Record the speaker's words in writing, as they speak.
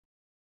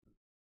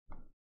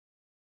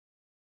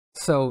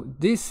So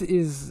this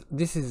is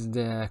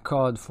the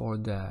code for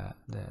the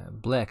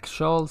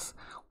Black-Scholes.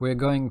 We're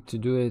going to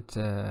do it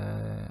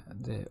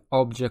the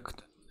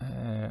object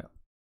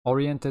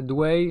oriented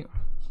way,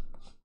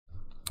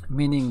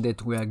 meaning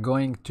that we are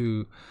going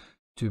to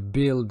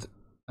build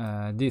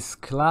this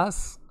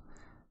class.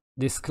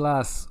 This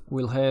class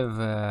will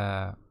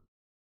have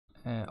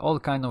all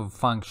kind of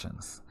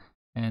functions,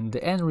 and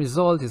the end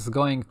result is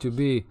going to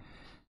be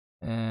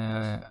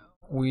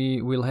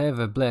we will have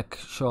a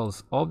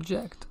Black-Scholes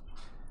object.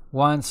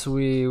 Once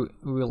we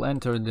will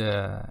enter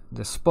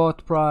the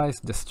spot price,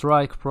 the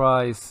strike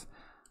price,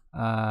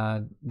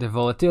 the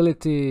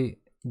volatility,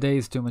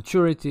 days to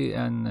maturity,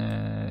 and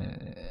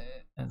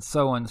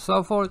so on and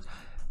so forth,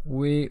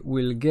 we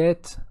will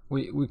get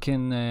we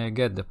can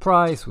get the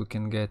price, we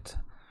can get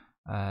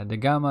the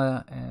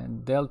gamma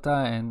and delta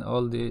and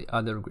all the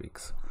other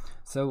Greeks.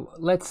 So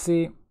let's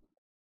see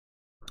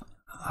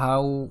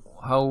how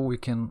we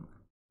can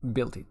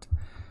build it.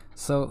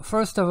 So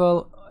first of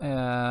all,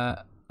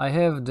 I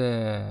have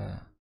the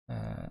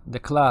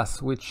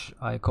class which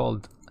I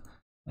called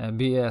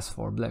BS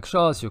for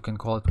Black-Scholes. You can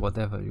call it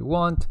whatever you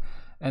want.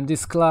 And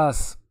this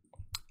class,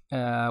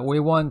 we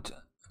want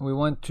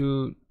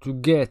to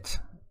get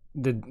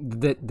the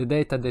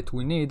data that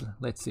we need.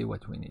 Let's see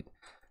what we need.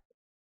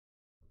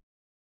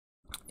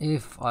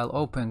 If I'll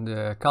open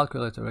the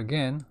calculator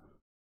again,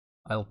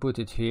 I'll put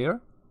it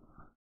here.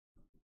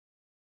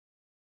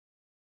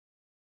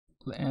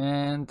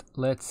 And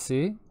let's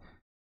see,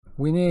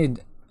 we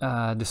need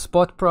the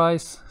spot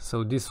price,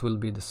 so this will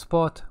be the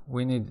spot.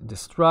 We need the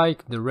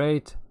strike, the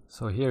rate,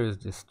 so here is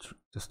the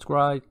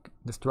strike,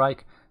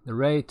 the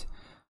rate,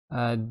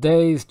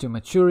 days to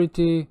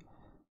maturity,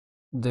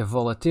 the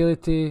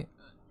volatility,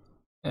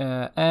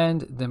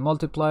 and the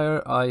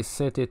multiplier. I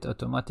set it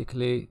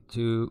automatically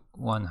to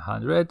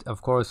 100.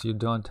 Of course, you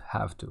don't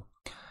have to.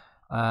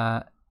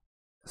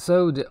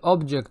 So the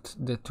object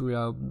that we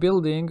are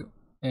building,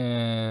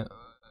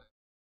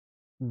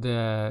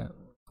 the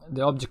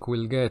object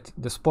will get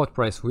the spot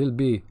price will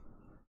be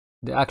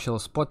the actual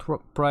spot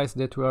price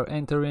that we are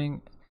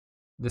entering,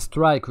 the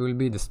strike will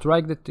be the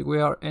strike that we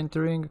are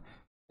entering,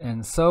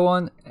 and so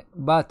on.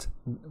 But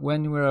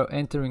when we are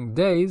entering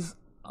days,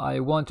 I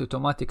want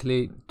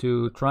automatically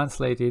to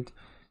translate it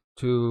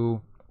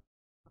to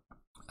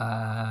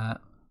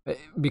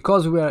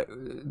because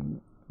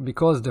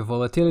the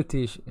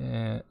volatility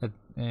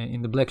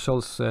in the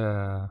Black-Scholes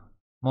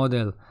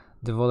model,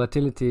 the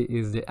volatility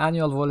is the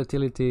annual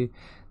volatility,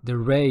 the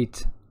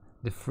rate,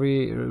 the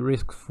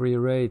risk-free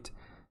rate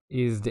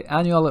is the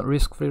annual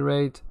risk-free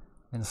rate,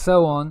 and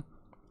so on.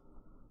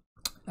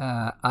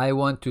 I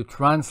want to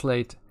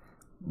translate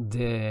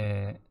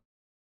the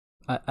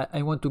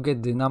I want to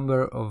get the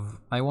number of,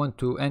 I want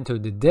to enter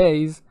the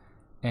days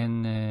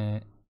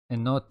and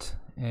not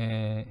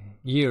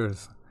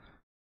years.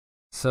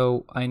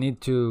 So I need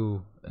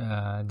to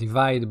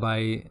divide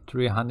by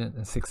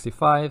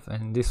 365,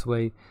 and this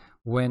way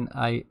when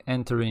I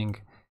entering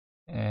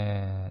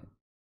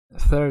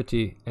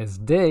 30 as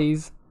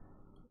days,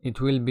 it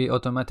will be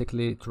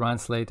automatically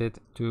translated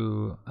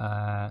to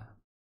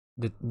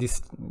the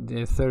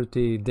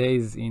 30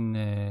 days in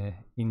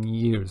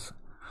years.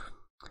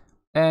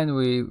 And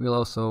we will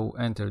also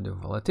enter the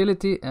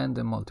volatility and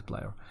the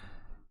multiplier.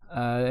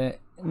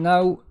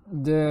 Now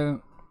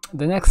the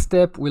next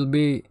step will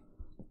be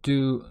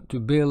to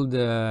build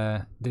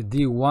the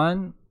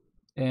D1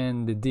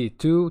 and the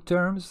D2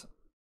 terms.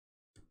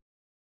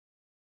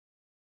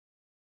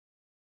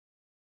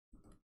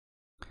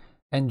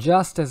 And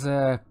just as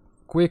a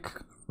quick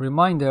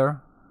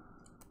reminder,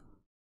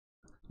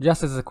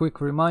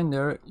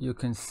 you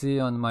can see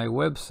on my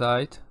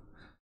website,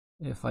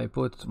 if I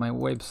put my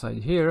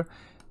website here,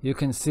 you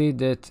can see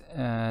that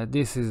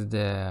this is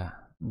the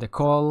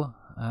call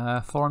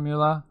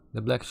formula,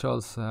 the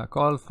Black-Scholes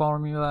call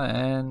formula,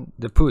 and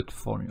the put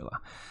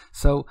formula.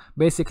 So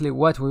basically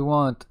what we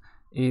want,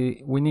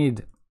 we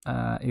need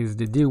is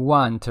the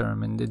D1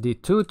 term and the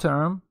D2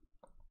 term,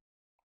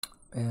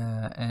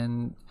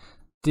 and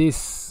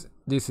this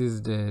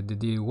is the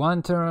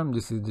D1 term,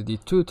 this is the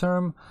D2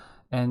 term,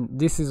 and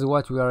this is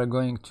what we are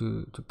going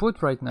to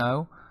put right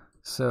now.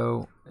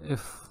 So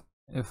if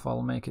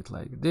I'll make it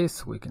like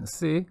this, we can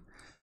see.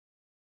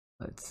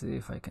 Let's see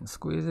if I can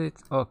squeeze it.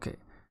 Okay,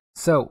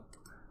 so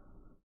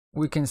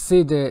we can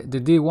see the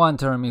D1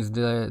 term is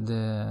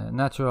the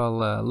natural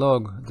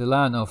log, the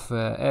ln of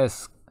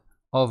S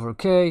over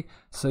K.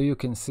 So you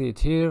can see it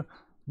here.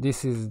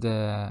 This is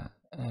the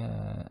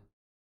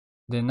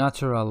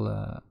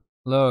natural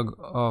log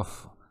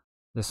of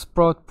the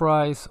spot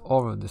price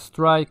over the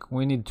strike.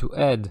 We need to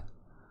add,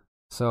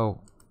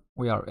 so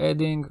we are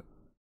adding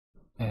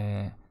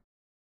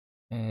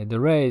the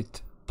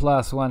rate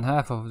plus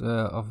 1/2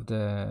 of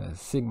the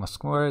sigma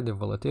square, the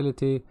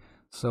volatility.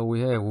 So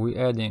we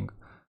adding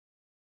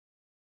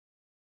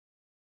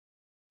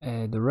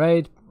the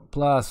rate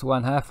plus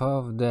 1/2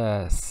 of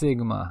the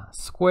sigma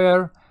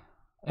square,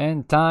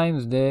 and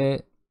times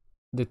the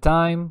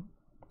time,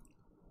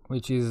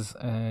 which is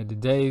the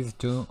days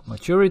to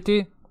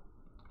maturity.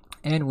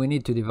 and we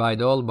need to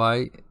divide all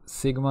by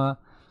sigma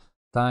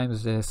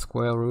times the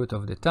square root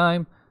of the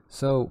time.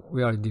 So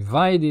we are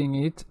dividing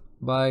it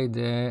by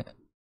the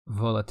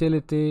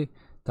volatility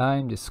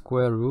times the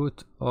square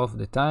root of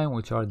the time,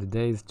 which are the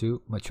days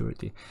to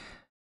maturity.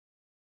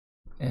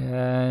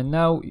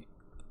 Now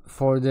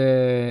for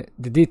the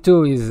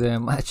D2 is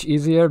much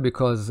easier,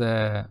 because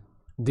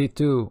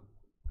D2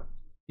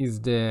 is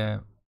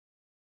the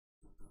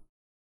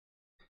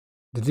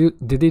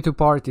D2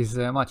 part is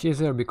much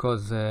easier,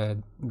 because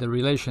the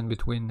relation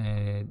between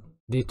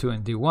D2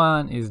 and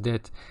D1 is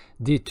that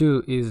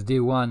D2 is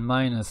D1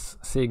 minus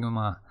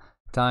sigma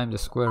times the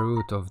square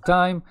root of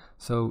time.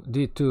 So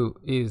D2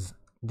 is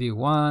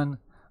D1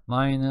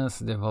 minus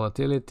the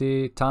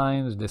volatility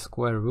times the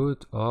square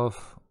root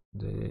of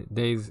the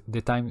days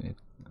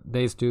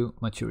to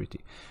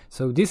maturity.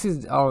 So this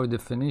is our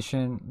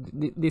definition.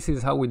 This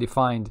is how we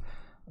defined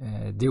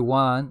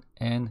D1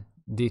 and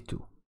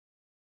D2.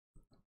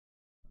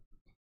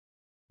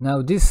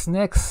 Now this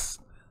next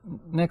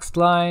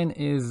line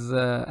is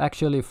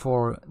actually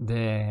for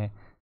the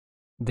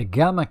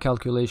gamma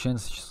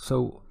calculations,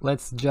 so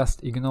let's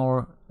just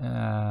ignore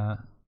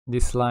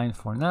this line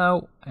for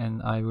now,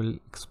 and I will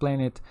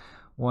explain it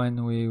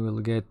when we will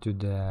get to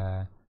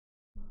the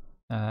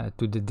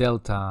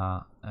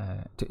delta,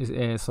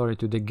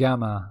 to the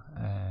gamma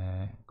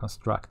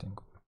constructing.